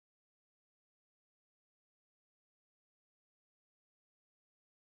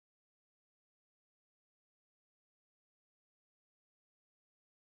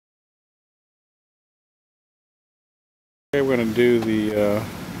Okay, we're going to do the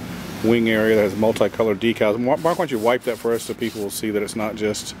wing area that has multicolored decals. Mark, why don't you wipe that for us so people will see that it's not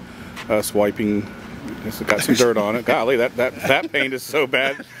just us wiping. It's got some dirt on it. Golly, that paint is so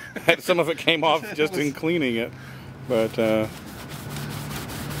bad. Some of it came off just in cleaning it. But now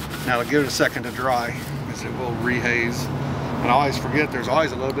give it a second to dry, because it will rehaze. And I always forget there's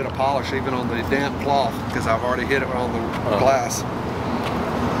always a little bit of polish even on the damp cloth, because I've already hit it on the glass.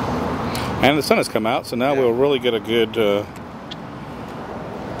 And the sun has come out, so now we'll really get a good good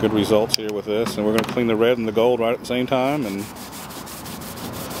results here with this. And we're going to clean the red and the gold right at the same time. And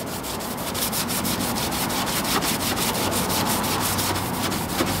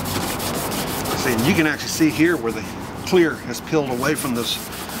see, and you can actually see here where the clear has peeled away from this.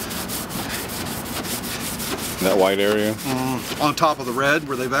 That white area? On top of the red,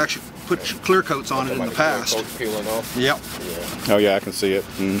 where they've actually put clear coats on it in the past. Peeling off. Yep. Yeah. Oh yeah, I can see it.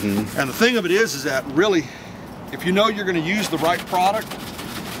 And the thing of it is that really, if you know you're going to use the right product,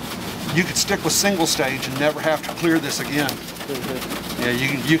 you could stick with single stage and never have to clear this again. Yeah,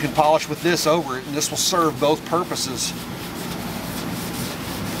 you can polish with this over it, and this will serve both purposes.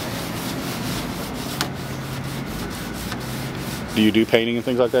 Do you do painting and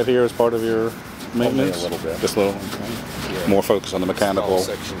things like that here as part of your maintenance? Only a little bit. Just a little? Okay. Yeah. More focus on the mechanical.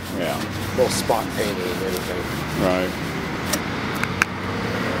 Section. Yeah. A little spot painting and everything. Right.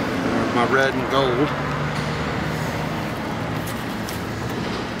 There's my red and gold.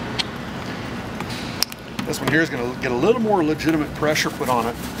 This one here is going to get a little more legitimate pressure put on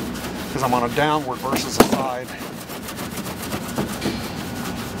it, because I'm on a downward versus a side.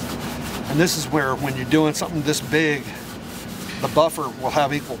 And this is where, when you're doing something this big, the buffer will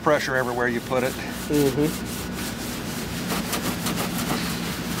have equal pressure everywhere you put it.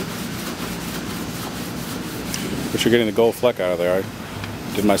 But you're getting the gold fleck out of there. I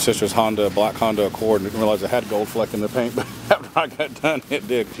did my sister's black Honda Accord, and didn't realize it had gold fleck in the paint, but after I got done, it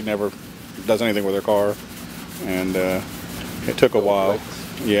did. She never does anything with her car, and it took a while.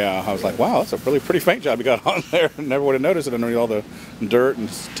 Yeah, I was like, wow, that's a really pretty paint job you got on there. Never would have noticed it underneath all the dirt and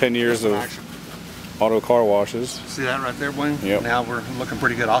 10 years of auto car washes. See that right there, Wayne? Yep. Now we're looking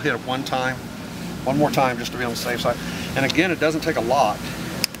pretty good. I'll hit it one more time just to be on the safe side. And again, it doesn't take a lot.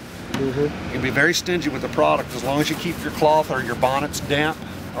 You can be very stingy with the product as long as you keep your cloth or your bonnets damp,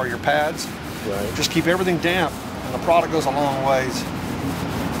 or your pads. Right. Just keep everything damp, and the product goes a long ways.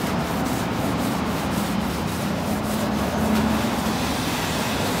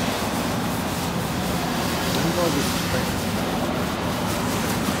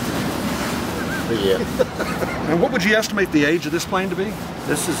 Yeah. And what would you estimate the age of this plane to be?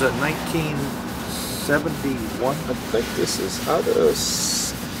 This is a 1971. I think this is either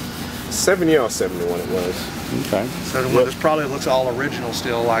 70 or 71 it was. Okay. So this probably looks all original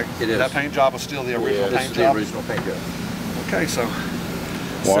still, like it is. That paint job was still the original this paint is job? the original paint job. Okay, so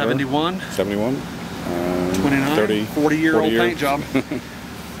Water. 71. 71. 29. 30. 40-year-old paint job.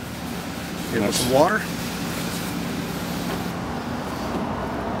 Give it some water.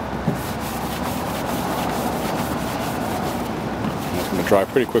 Dry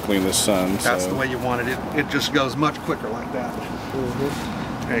pretty quickly in the sun. That's the way you want it. It just goes much quicker like that.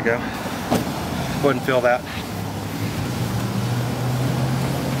 There you go. Go ahead and fill that.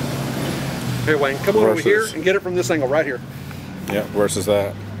 Here, Wayne, come on over here and get it from this angle right here. Yeah, versus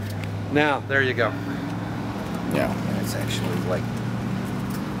that. Now, there you go. Yeah. And it's actually like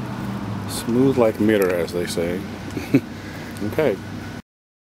smooth like mirror, as they say. Okay.